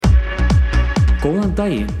Góðan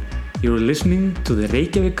daginn. You're listening to the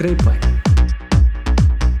Reykjavík Grapevine.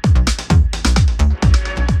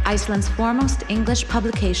 Iceland's foremost English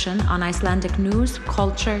publication on Icelandic news,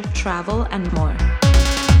 culture, travel, and more.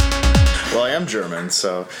 Well, I am German,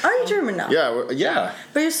 so... Are you German now? Yeah.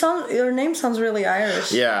 But your name sounds really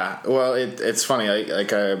Irish. Yeah, well, it's funny.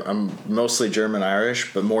 I'm mostly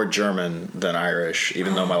German-Irish, but more German than Irish,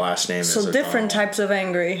 even though my last name is... So different types of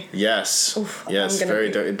angry. Yes. Oof, yes,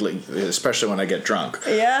 especially when I get drunk.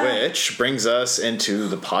 Yeah. Which brings us into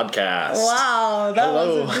the podcast. Wow, that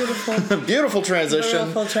was a beautiful... Beautiful transition.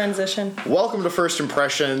 Beautiful transition. Welcome to First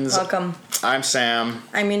Impressions. Welcome. I'm Sam.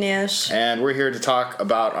 I'm Ines. And we're here to talk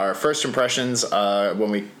about our first impressions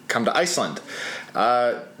when we come to Iceland.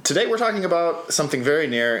 Today we're talking about something very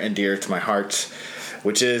near and dear to my heart,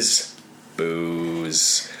 which is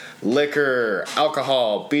booze. Liquor,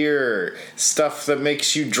 alcohol, beer, stuff that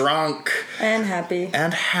makes you drunk. And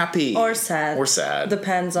happy. Or sad.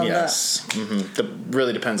 Depends on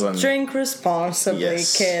Really depends on... Drink responsibly,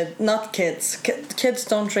 yes. Not kids. Kids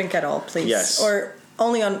don't drink at all, please. Yes. Or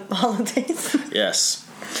only on holidays. Yes.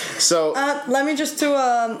 So... let me just do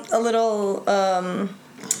a little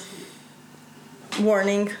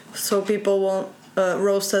warning so people won't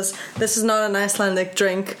roast us. This is not an Icelandic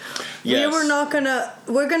drink. Yes.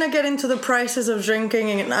 We're gonna get into the prices of drinking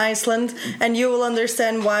in Iceland, and you will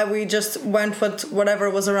understand why we just went with whatever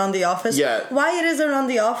was around the office. Yeah. Why it is around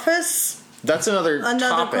the office? That's another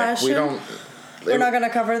topic. Question. We're not gonna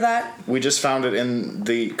cover that. We just found it in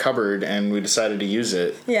the cupboard and we decided to use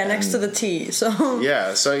it. Yeah, next to the tea. So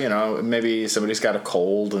yeah, so maybe somebody's got a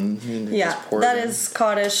cold and yeah, just pour that it in. is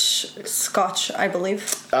Scotch, I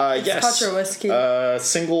believe. Yes, Scotch or whiskey.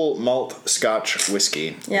 Single malt Scotch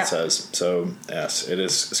whiskey. Yeah. It says so. Yes, it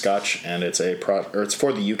is Scotch, and it's it's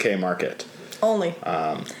for the UK market only.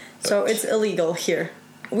 So it's illegal here.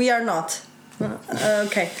 We are not.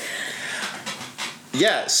 Okay.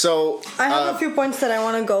 Yeah, so... I have a few points that I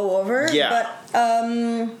want to go over. Yeah.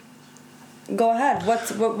 But go ahead.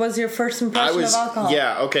 What was your first impression of alcohol?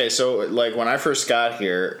 Yeah, okay, so, when I first got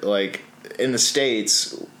here, in the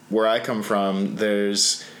States, where I come from,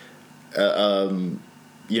 there's,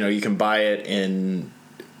 you can buy it in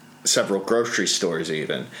several grocery stores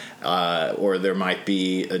even. Or there might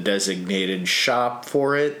be a designated shop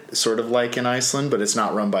for it, sort of like in Iceland, but it's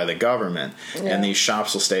not run by the government. Yeah. And these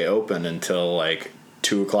shops will stay open until,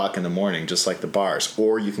 2 o'clock in the morning, just like the bars.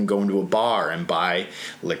 Or you can go into a bar and buy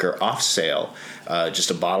liquor off sale. Just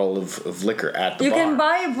a bottle of liquor at the bar. You can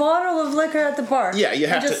buy a bottle of liquor at the bar. Yeah, you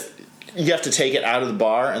have to take it out of the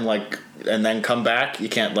bar and then come back. You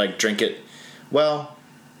can't drink it. Well,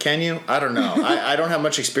 can you? I don't know. I don't have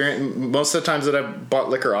much experience. Most of the times that I've bought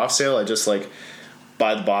liquor off sale, I just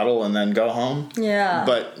buy the bottle and then go home. Yeah.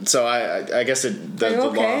 But so I guess Are you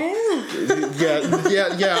okay? Law.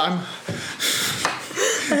 Yeah. I'm.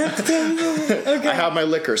 Okay. I have my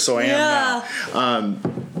liquor, so I am now.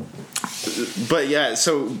 But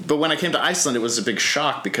when I came to Iceland, it was a big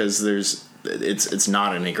shock because it's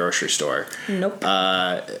not in a grocery store. Nope.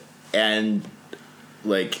 And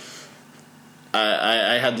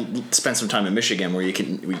I had spent some time in Michigan where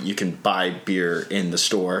you can buy beer in the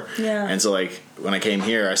store. Yeah. And so when I came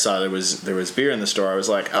here, I saw there was beer in the store. I was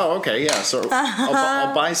like, oh, okay, yeah. So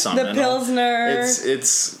I'll buy some. The Pilsner.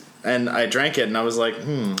 And I drank it, and I was like,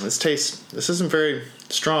 this isn't very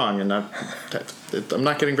strong, and I'm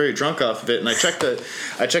not getting very drunk off of it. And I checked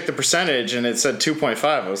the percentage, and it said 2.5.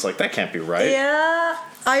 I was like, that can't be right. Yeah.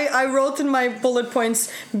 I wrote in my bullet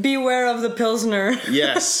points, beware of the Pilsner.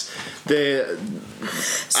 Yes.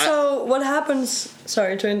 What happens...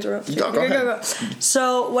 Sorry to interrupt you. Go ahead.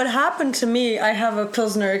 So what happened to me, I have a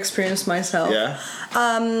Pilsner experience myself. Yeah.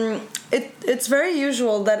 It's very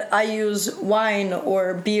usual that I use wine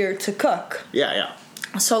or beer to cook. Yeah.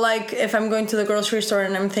 So if I'm going to the grocery store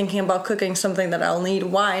and I'm thinking about cooking something that I'll need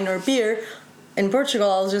wine or beer, in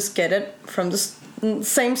Portugal I'll just get it from the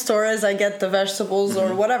same store as I get the vegetables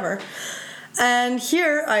or whatever. And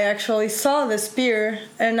here I actually saw this beer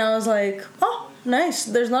and I was like, oh, nice.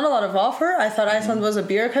 There's not a lot of offer. I thought Iceland was a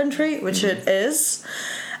beer country, which it is.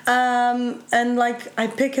 And I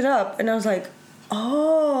pick it up and I was like,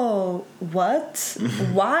 oh, what?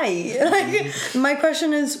 Why? My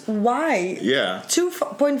question is, why? Yeah.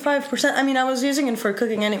 2.5%. I mean, I was using it for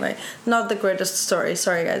cooking anyway. Not the greatest story.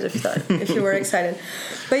 Sorry, guys, if you were excited.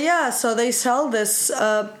 But yeah, so they sell this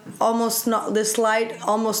almost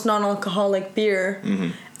non-alcoholic beer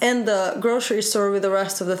in the grocery store with the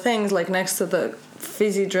rest of the things, next to the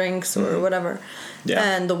fizzy drinks or whatever,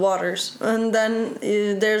 and the waters. And then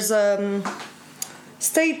there's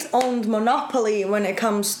state-owned monopoly when it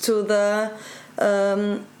comes to the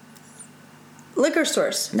liquor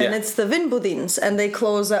stores, and Yeah. it's the Vinbudins, and they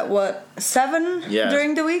close at what, 7 Yeah.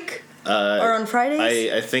 during the week, or on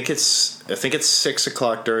Fridays. I think it's 6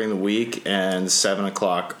 o'clock during the week and 7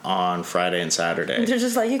 o'clock on Friday and Saturday. They're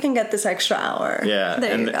just like, you can get this extra hour. Yeah,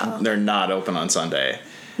 there and you go. they're not open on Sunday.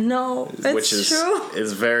 No, it's Which is true.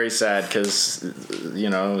 is very sad because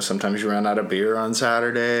sometimes you run out of beer on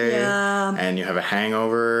Saturday, Yeah. and you have a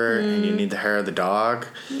hangover, and you need the hair of the dog,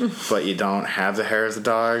 but you don't have the hair of the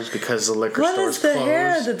dog because the liquor What store's is the closed.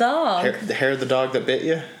 hair of the dog? The hair of the dog that bit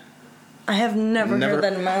you? I have never heard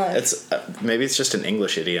that in my life. It's maybe it's just an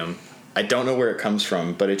English idiom. I don't know where it comes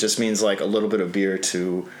from, but it just means like a little bit of beer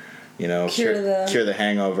to, cure the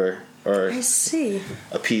hangover. Or I see.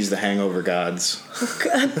 appease the hangover gods.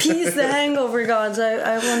 Appease the hangover gods.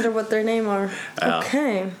 I wonder what their name are.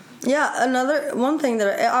 Okay. Yeah, one thing that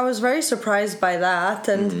I was very surprised by that,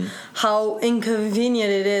 and how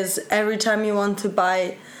inconvenient it is every time you want to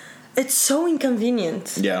buy. It's so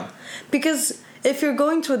inconvenient. Yeah. Because if you're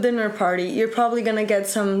going to a dinner party, you're probably gonna get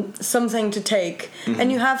something to take,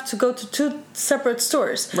 and you have to go to 2 separate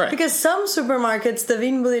stores. Right. Because some supermarkets, the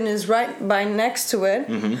Vinbudin is right by next to it,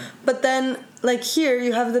 but then like here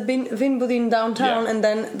you have the Vinbudin downtown, Yeah. and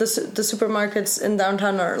then the supermarkets in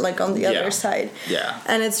downtown are like on the other side. Yeah.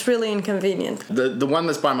 And it's really inconvenient. The one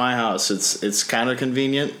that's by my house, it's kind of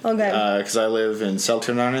convenient. Okay. Because I live in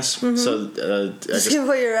Selternarnes, so I Just give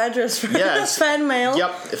away your address for it's fan mail.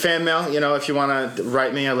 Yep, fan mail. If you want to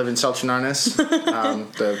write me, I live in Selternarnes.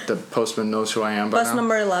 The postman knows who I am. Bus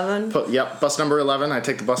number 11. Yep, bus number 11. I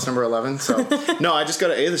take the bus number 11. So no, I just go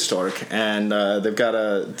to Ædestork, and they've got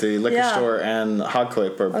the liquor store and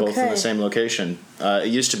Hagkaup are both in the same location. It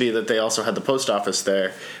used to be that they also had the post office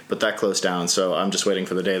there, but that closed down. So I'm just waiting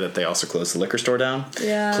for the day that they also close the liquor store down.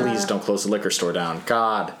 Yeah. Please don't close the liquor store down.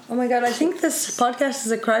 God. Oh my god, I think this podcast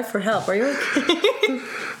is a cry for help. Are you okay?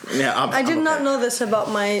 Yeah, I did not know this about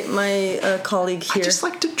my colleague here. I just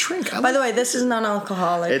like to drink. By the way, this is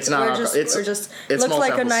non-alcoholic. It's not. It's it looks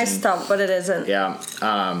like a Maltapilsner. nice stuff, but it isn't. Yeah.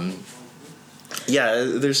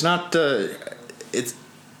 There's not. It's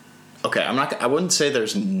okay. I wouldn't say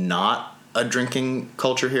there's not a drinking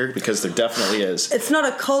culture here, because there definitely is. It's not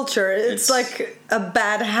a culture. It's like a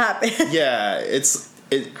bad habit. Yeah.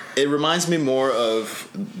 It reminds me more of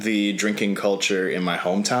the drinking culture in my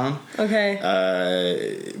hometown. Okay.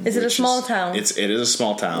 Is it a small town? It is a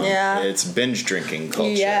small town. Yeah. It's binge drinking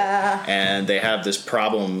culture. Yeah. And they have this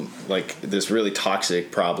problem, like this really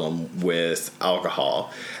toxic problem with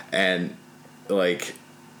alcohol, and like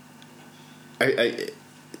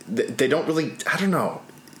they don't really. I don't know.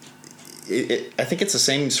 I think it's the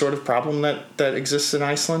same sort of problem that exists in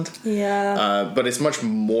Iceland. Yeah. But it's much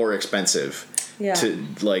more expensive. Yeah.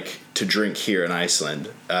 To drink here in Iceland,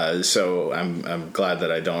 so I'm glad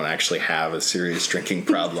that I don't actually have a serious drinking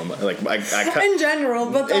problem. Like in general,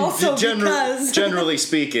 but also because generally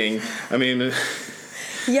speaking, I mean.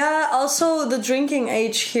 Yeah. Also, the drinking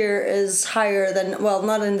age here is higher than, well,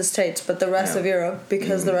 not in the States, but the rest of Europe,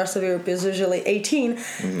 because the rest of Europe is usually 18.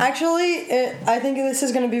 Actually, I think this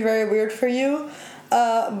is going to be very weird for you,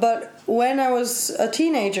 but when I was a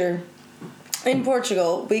teenager. In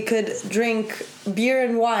Portugal, we could drink beer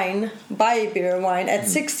and wine, buy beer and wine at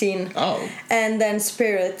 16, and then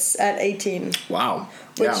spirits at 18. Wow,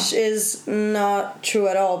 which is not true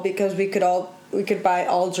at all, because we could buy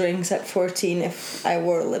all drinks at 14 if I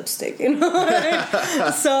wore lipstick,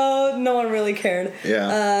 so no one really cared.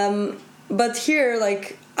 Yeah. But here,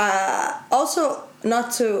 like, also.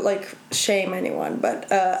 Not to like shame anyone, but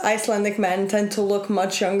Icelandic men tend to look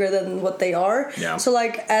much younger than what they are. Yeah. So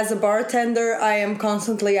like as a bartender, I am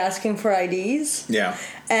constantly asking for IDs. Yeah.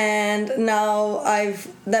 And now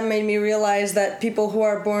that made me realize that people who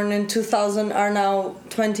are born in 2000 are now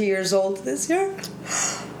 20 years old this year.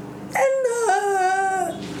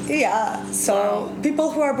 And so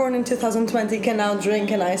people who are born in 2020 can now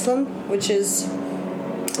drink in Iceland, which is.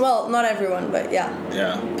 Well, not everyone, but yeah.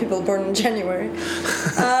 People born in January.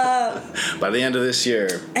 By the end of this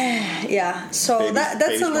year. Yeah. So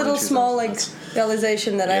that's a little small like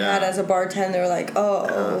realization that I had as a bartender. Like,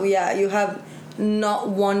 you have not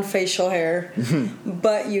one facial hair,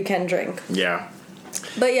 but you can drink. Yeah.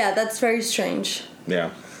 But yeah, that's very strange.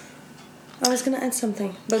 Yeah. I was gonna add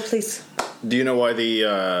something, but please. Do you know why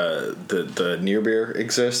the near beer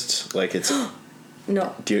exists? Like it's.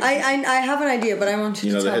 No, I have an idea, but I want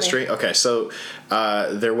you to tell me. You know the history? Okay, so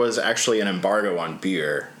there was actually an embargo on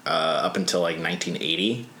beer up until like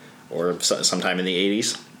 1980 or sometime in the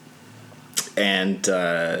 80s, and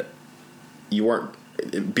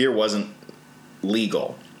beer wasn't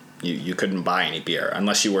legal. You couldn't buy any beer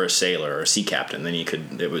unless you were a sailor or a sea captain. Then you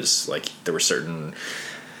could. It was like there were certain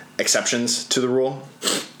exceptions to the rule.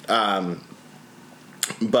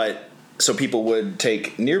 But so people would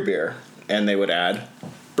take near beer and they would add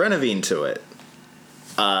Brennivine to it,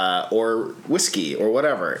 or whiskey or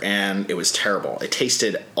whatever, and it was terrible. It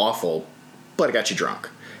tasted awful, but it got you drunk.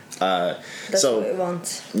 That's what we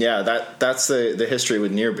want. Yeah, that's the history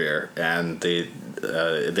with near beer, and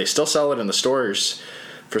they still sell it in the stores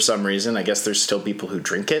for some reason. I guess there's still people who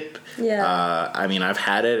drink it. Yeah. I mean, I've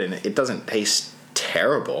had it, and it doesn't taste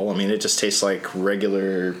terrible. I mean, it just tastes like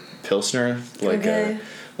regular Pilsner, like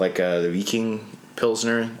the Viking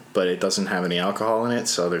Pilsner, but it doesn't have any alcohol in it,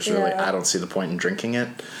 so there's really, I don't see the point in drinking it.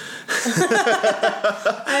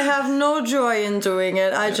 I have no joy in doing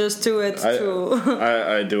it. I just do it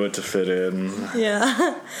I do it to fit in.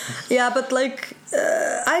 Yeah. Yeah, but like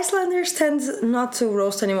Icelanders tend not to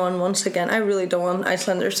roast anyone once again. I really don't want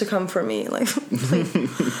Icelanders to come for me. Like,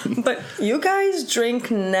 but you guys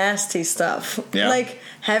drink nasty stuff. Yeah. Like,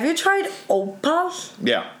 have you tried opal?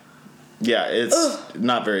 Yeah. Yeah, it's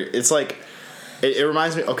not very... It's like... It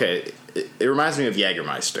reminds me... Okay, it reminds me of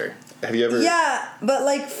Jägermeister. Have you ever... Yeah, but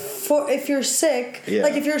like if you're sick,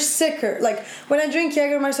 like if you're sicker, like when I drink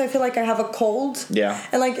Jägermeister, I feel like I have a cold. Yeah.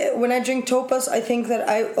 And like when I drink Topaz, I think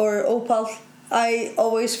that or Opal, I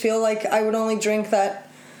always feel like I would only drink that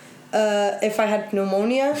if I had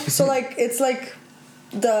pneumonia. So like it's like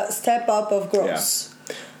the step up of gross.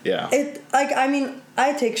 Yeah. It like I mean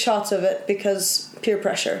I take shots of it because peer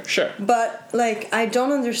pressure. Sure. But like I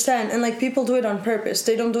don't understand, and like people do it on purpose.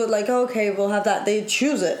 They don't do it like, oh, okay, we'll have that. They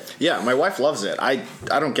choose it. Yeah, my wife loves it. I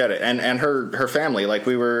don't get it. And her family, like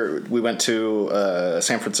we went to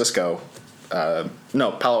San Francisco,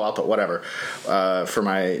 Palo Alto, whatever, for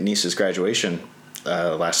my niece's graduation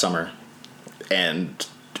last summer, and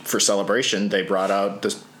for celebration they brought out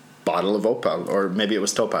this bottle of opal, or maybe it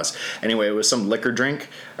was Topaz. Anyway, it was some liquor drink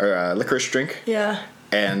or licorice drink. Yeah.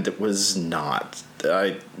 And it was not.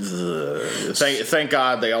 Thank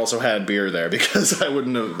God they also had beer there, because I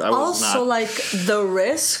wouldn't have. Like the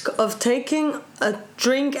risk of taking a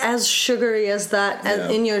drink as sugary as that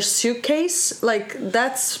in your suitcase, like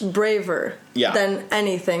that's braver than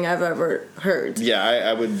anything I've ever heard. Yeah,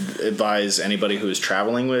 I would advise anybody who is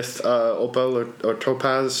traveling with opal or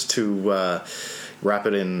Topaz to wrap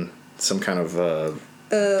it in some kind of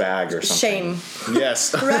bag or something. Shame.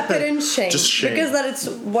 Yes. Wrap it in shame. Just shame. Because that it's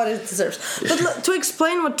what it deserves. But to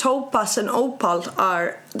explain what Topaz and Opal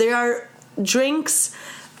are, they are drinks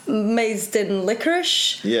made in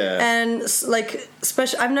licorice. Yeah. And like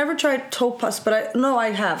special. I've never tried Topaz, but I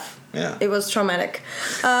have. Yeah. It was traumatic.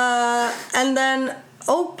 And then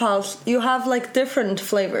Opal, you have like different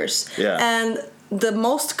flavors. Yeah. And the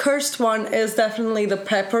most cursed one is definitely the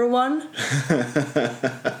pepper one.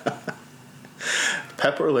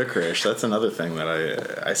 Pepper licorice. That's another thing that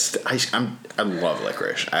I love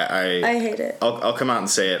licorice. I hate it. I'll come out and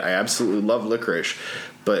say it. I absolutely love licorice,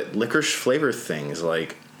 but licorice flavor things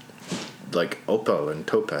like opal and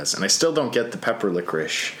Topaz, and I still don't get the pepper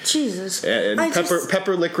licorice. Jesus. And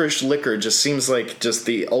pepper licorice liquor just seems like just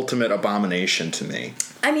the ultimate abomination to me.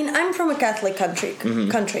 I mean, I'm from a Catholic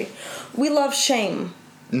country. We love shame.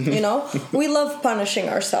 You know, we love punishing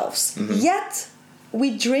ourselves. Yet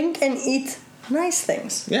we drink and eat nice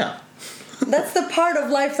things. Yeah. That's the part of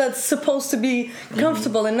life that's supposed to be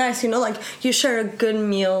comfortable and nice, you know, like you share a good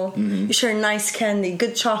meal, you share nice candy,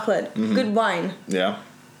 good chocolate, good wine. Yeah.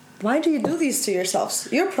 Why do you do these to yourselves?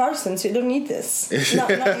 You're Protestants, you don't need this. Not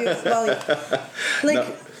you.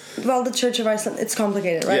 Well, the Church of Iceland, it's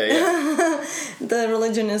complicated, right? Yeah. The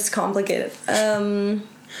religion is complicated.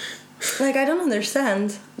 I don't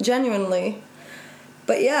understand, genuinely.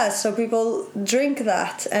 But yeah, so people drink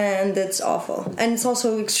that, and it's awful. And it's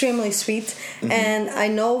also extremely sweet. And I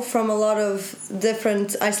know from a lot of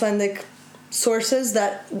different Icelandic sources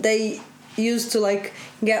that they used to like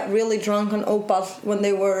get really drunk on opal when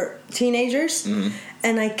they were teenagers.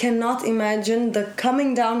 And I cannot imagine the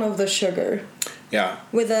coming down of the sugar. Yeah.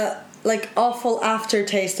 With a like awful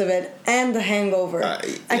aftertaste of it and the hangover.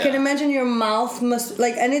 I can imagine your mouth must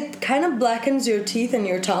like, and it kind of blackens your teeth and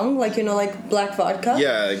your tongue, like, you know, like black vodka.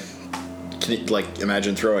 Yeah. Can you like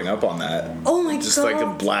imagine throwing up on that? Oh my god! Just like a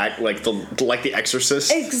black, like the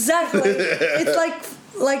Exorcist. Exactly. It's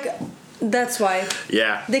like that's why.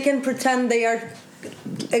 Yeah. They can pretend they are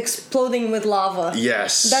exploding with lava.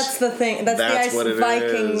 Yes. That's the thing. That's the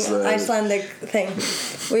Viking Icelandic thing.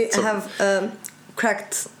 We have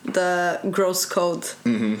cracked the gross code.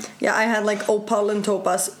 Yeah, I had like opal and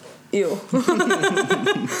Topaz. Ew.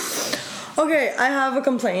 Okay, I have a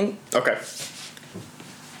complaint. Okay.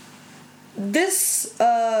 This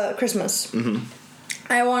Christmas,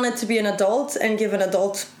 I wanted to be an adult and give an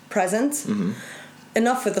adult present,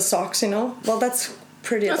 enough with the socks, you know. Well, that's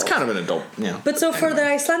pretty That's adult. kind of an adult, yeah. But so for the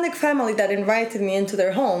Icelandic family that invited me into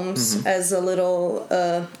their homes as a little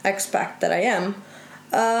expat that I am,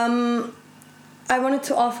 I wanted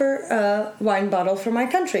to offer a wine bottle for my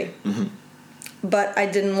country. But I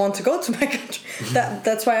didn't want to go to my country.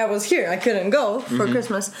 That's why I was here. I couldn't go for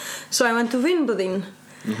Christmas. So I went to Vinbudin.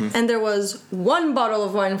 And there was one bottle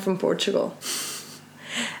of wine from Portugal.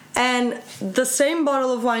 And the same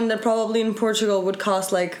bottle of wine that probably in Portugal would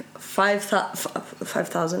cost like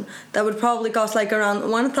 5,000. That would probably cost like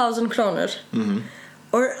around 1,000 kroner.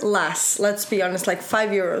 Or less, let's be honest, like 5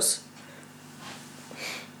 euros.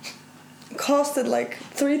 Costed like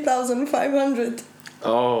 3,500.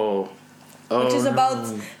 Oh, which is about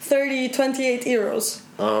 28 euros.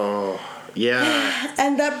 Oh, yeah.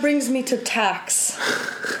 And that brings me to tax.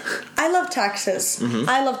 I love taxes. Do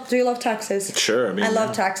you love taxes? Sure. I mean, I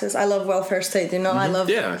love taxes. I love welfare state, you know. I love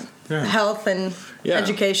health and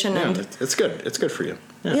education. Yeah, and it's good. It's good for you.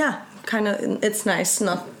 Yeah, kind of. It's nice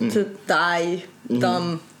not to die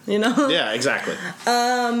dumb, you know. Yeah, exactly.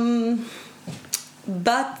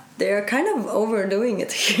 But they're kind of overdoing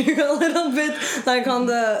it here a little bit. Like on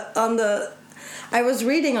the I was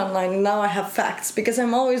reading online and now I have facts because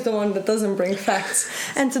I'm always the one that doesn't bring facts.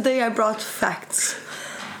 And today I brought facts.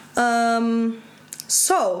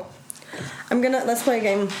 So let's play a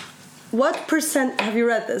game. What percent have you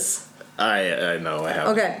read this? I know I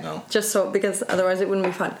haven't. Okay. No. Just so because otherwise it wouldn't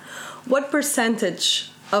be fun. What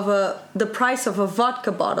percentage of the price of a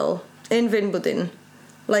vodka bottle in Vinbudin,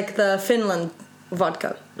 like the Finland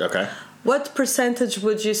vodka? Okay. What percentage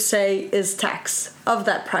would you say is tax of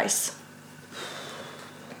that price?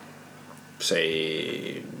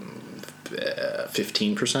 Say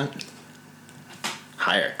 15%.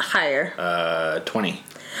 Higher. 20.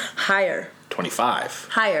 Higher. 25.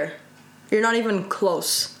 Higher. You're not even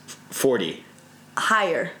close. 40.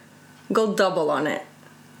 Higher. Go double on it.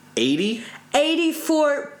 80.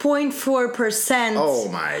 84.4%. Oh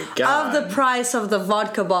my god. Of the price of the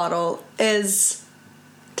vodka bottle is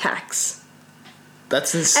tax.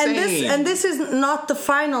 That's insane. And this is not the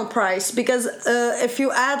final price because if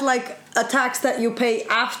you add like a tax that you pay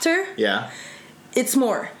after, it's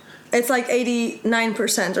more. It's like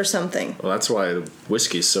 89% or something. Well, that's why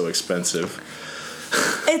whiskey's so expensive.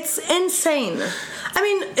 It's insane. I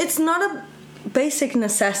mean, it's not a basic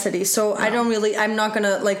necessity, so no. I'm not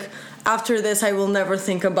gonna like. After this, I will never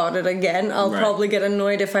think about it again. I'll probably get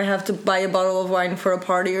annoyed if I have to buy a bottle of wine for a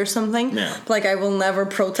party or something. Yeah. Like, I will never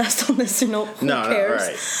protest on this, you know, who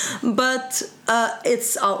cares? No, right. But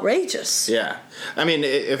it's outrageous. Yeah. I mean,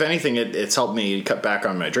 if anything, it's helped me cut back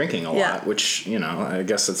on my drinking a lot, which, you know, I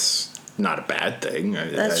guess it's not a bad thing.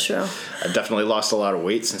 That's true. I've definitely lost a lot of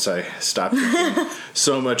weight since I stopped drinking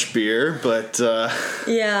so much beer, but...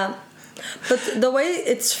 Yeah. But the way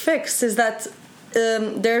it's fixed is that...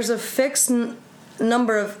 there's a fixed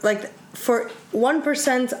number of like for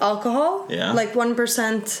 1% alcohol, like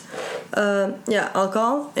 1%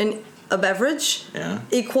 alcohol in a beverage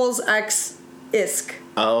equals X isk.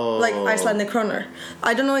 Oh, like Icelandic kroner.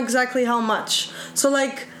 I don't know exactly how much. So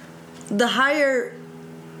like the higher,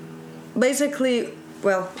 basically.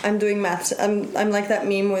 Well, I'm doing maths. I'm like that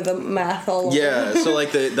meme with the math all over. Yeah. So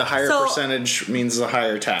like the higher percentage means the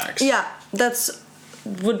higher tax. Yeah,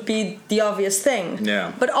 would be the obvious thing.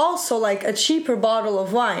 Yeah. But also, like, a cheaper bottle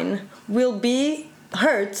of wine will be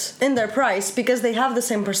hurt in their price because they have the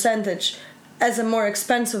same percentage as a more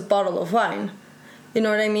expensive bottle of wine. You know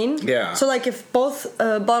what I mean? Yeah. So, like, if both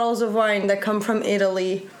bottles of wine that come from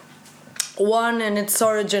Italy, one and its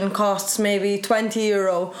origin costs maybe 20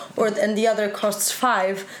 euro and the other costs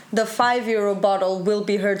 5, the 5 euro bottle will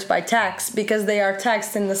be hurt by tax because they are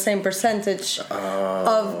taxed in the same percentage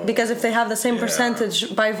because if they have the same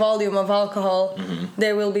percentage by volume of alcohol,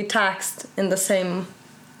 they will be taxed in the same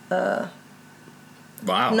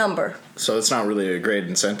number. So it's not really a great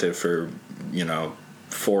incentive for, you know,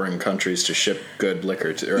 foreign countries to ship good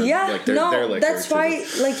liquor to, or like their liquor. That's why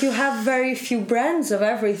like you have very few brands of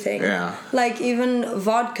everything. Yeah. Like even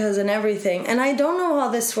vodkas and everything. And I don't know how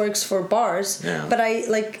this works for bars. Yeah. But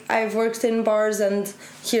I've worked in bars and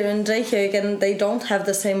here in Reykjavik and they don't have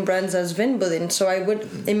the same brands as Vinbudin. So I would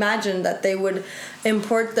imagine that they would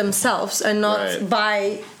import themselves and not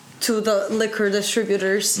buy to the liquor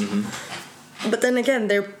distributors. But then again,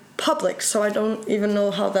 they're public, so I don't even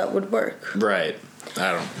know how that would work. Right.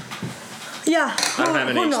 I don't have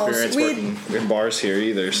any experience working in bars here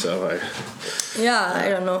either, so I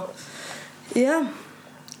don't know. Yeah.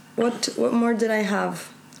 What more did I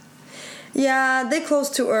have? Yeah, they close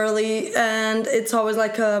too early, and it's always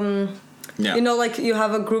like Yeah. You know, like you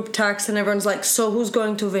have a group text and everyone's like, so who's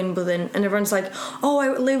going to Wimbledon? And everyone's like, oh,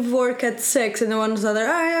 I leave work at 6. And the one's other,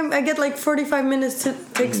 I get like 45 minutes. It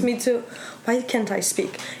takes me to... Why can't I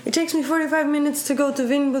speak? It takes me 45 minutes to go to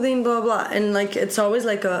Wimbledon, blah, blah. And like, it's always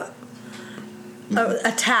like a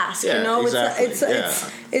task, Yeah, you know? exactly.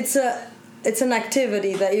 It's an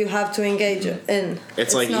activity that you have to engage in.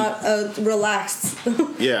 It's like not a relaxed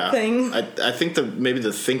thing. I think maybe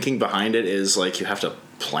the thinking behind it is like you have to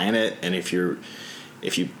plan it, and if you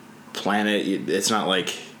plan it, it's not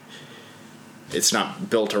like it's not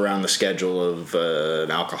built around the schedule of an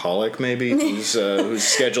alcoholic, maybe whose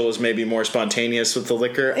schedule is maybe more spontaneous with the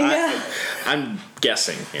liquor. Yeah. I'm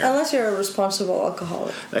guessing here. Unless you're a responsible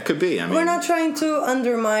alcoholic. That could be. I mean, we're not trying to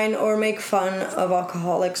undermine or make fun of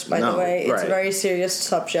alcoholics, by the way. It's right. a very serious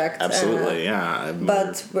subject. Absolutely, yeah.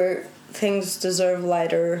 But things deserve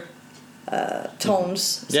lighter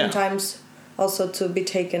tones. Yeah. Sometimes also to be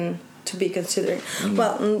considered.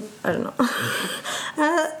 Well, I don't know.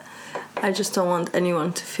 I just don't want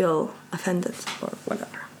anyone to feel offended or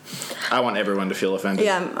whatever. I want everyone to feel offended.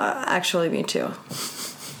 Yeah, actually, me too.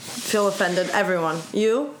 Feel offended, everyone.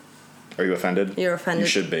 You? Are you offended? You're offended. You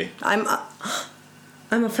should be. I'm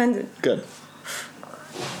offended. Good.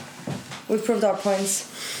 We've proved our points.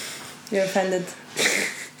 You're offended.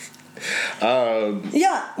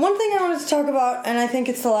 Yeah, one thing I wanted to talk about, and I think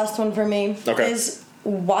it's the last one for me, is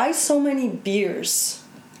why so many beers?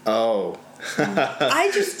 Oh. I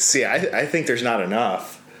just... See, I think there's not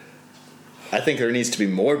enough. I think there needs to be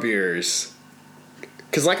more beers.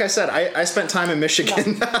 Because like I said, I spent time in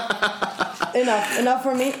Michigan. Enough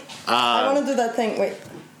for me. I want to do that thing. Wait.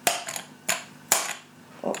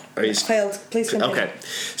 Oh, failed. Please continue. Okay.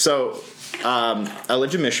 So, I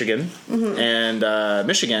lived in Michigan, and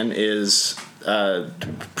Michigan is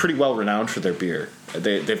pretty well renowned for their beer.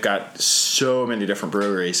 They've got so many different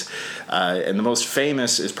breweries, and the most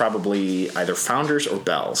famous is probably either Founders or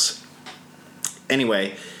Bell's.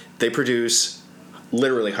 Anyway, they produce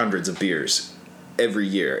literally hundreds of beers every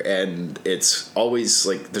year, and it's always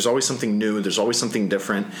like there's always something new, there's always something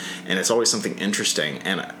different, and it's always something interesting.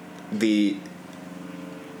 And the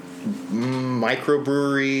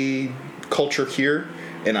microbrewery culture here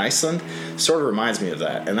in Iceland sort of reminds me of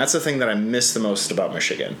that, and that's the thing that I miss the most about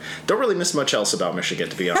Michigan. Don't really miss much else about Michigan,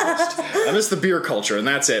 to be honest. I miss the beer culture, and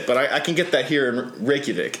that's it, but I can get that here in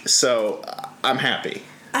Reykjavik, so I'm happy.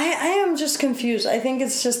 I am just confused. I think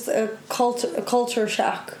it's just a culture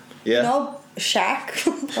shock. Yeah. You know? Shack?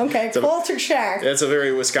 Okay, culture shack. It's a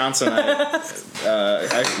very Wisconsin.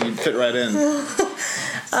 You fit right in.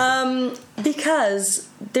 Because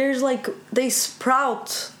there's like, they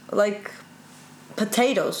sprout like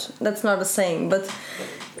potatoes. That's not a saying, but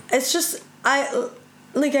it's just I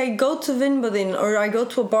go to Wimbledon or I go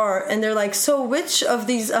to a bar and they're like, so which of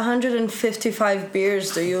these 155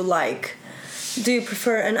 beers do you like? Do you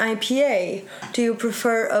prefer an IPA? Do you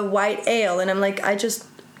prefer a white ale? And I'm like, I just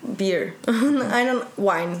beer. I don't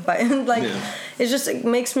wine, but like it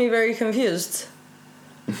makes me very confused.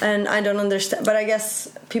 And I don't understand, but I guess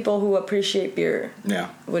people who appreciate beer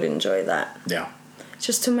would enjoy that. Yeah.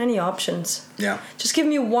 Just too many options. Yeah. Just give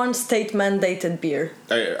me one state mandated beer.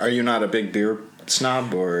 Are you not a big beer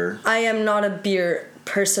snob, or? I am not a beer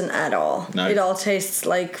person at all. No. It all tastes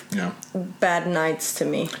like bad nights to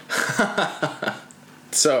me.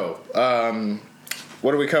 So,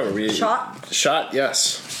 what do we cover? Shot? Shot,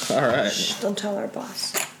 yes. All right. Shh, don't tell our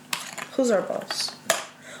boss. Who's our boss?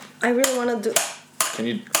 I really want to do... Can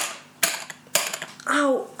you...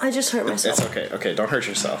 Ow, I just hurt myself. It's okay. Okay, don't hurt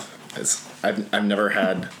yourself. I've never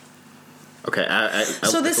had... Okay,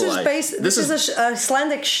 so this is a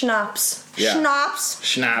Icelandic schnapps. Yeah.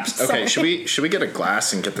 Schnapps. Okay, should we get a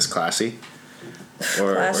glass and get this classy? Classy.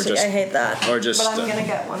 Or just, I hate that. Or just. But I'm gonna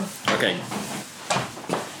get one. Okay.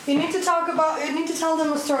 You need to tell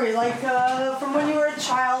them a story, like from when you were a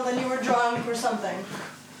child and you were drunk or something.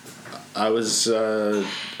 I was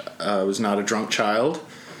not a drunk child.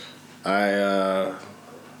 I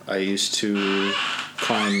used to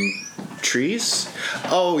climb trees.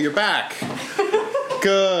 Oh, you're back.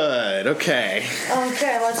 Good. Okay.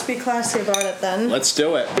 Okay, let's be classy about it then. Let's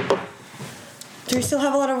do it. Do you still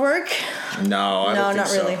have a lot of work? No, I don't think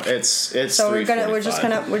not really. So. It's so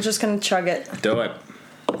we're just gonna chug it. Do it.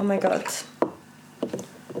 Oh my god.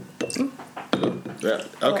 Yeah.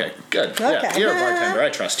 Okay. Good. Okay. Yeah, you're a bartender. I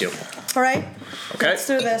trust you. All right. Okay. Let's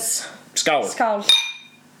do this. Skål. Skål.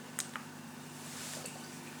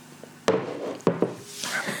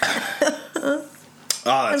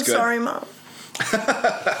 Oh, that's good. I'm sorry, Mom.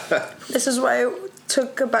 This is why I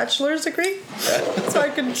took a bachelor's degree, so I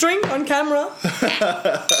could drink on camera.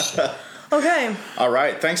 Okay. All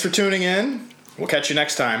right. Thanks for tuning in. We'll catch you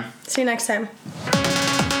next time. See you next time.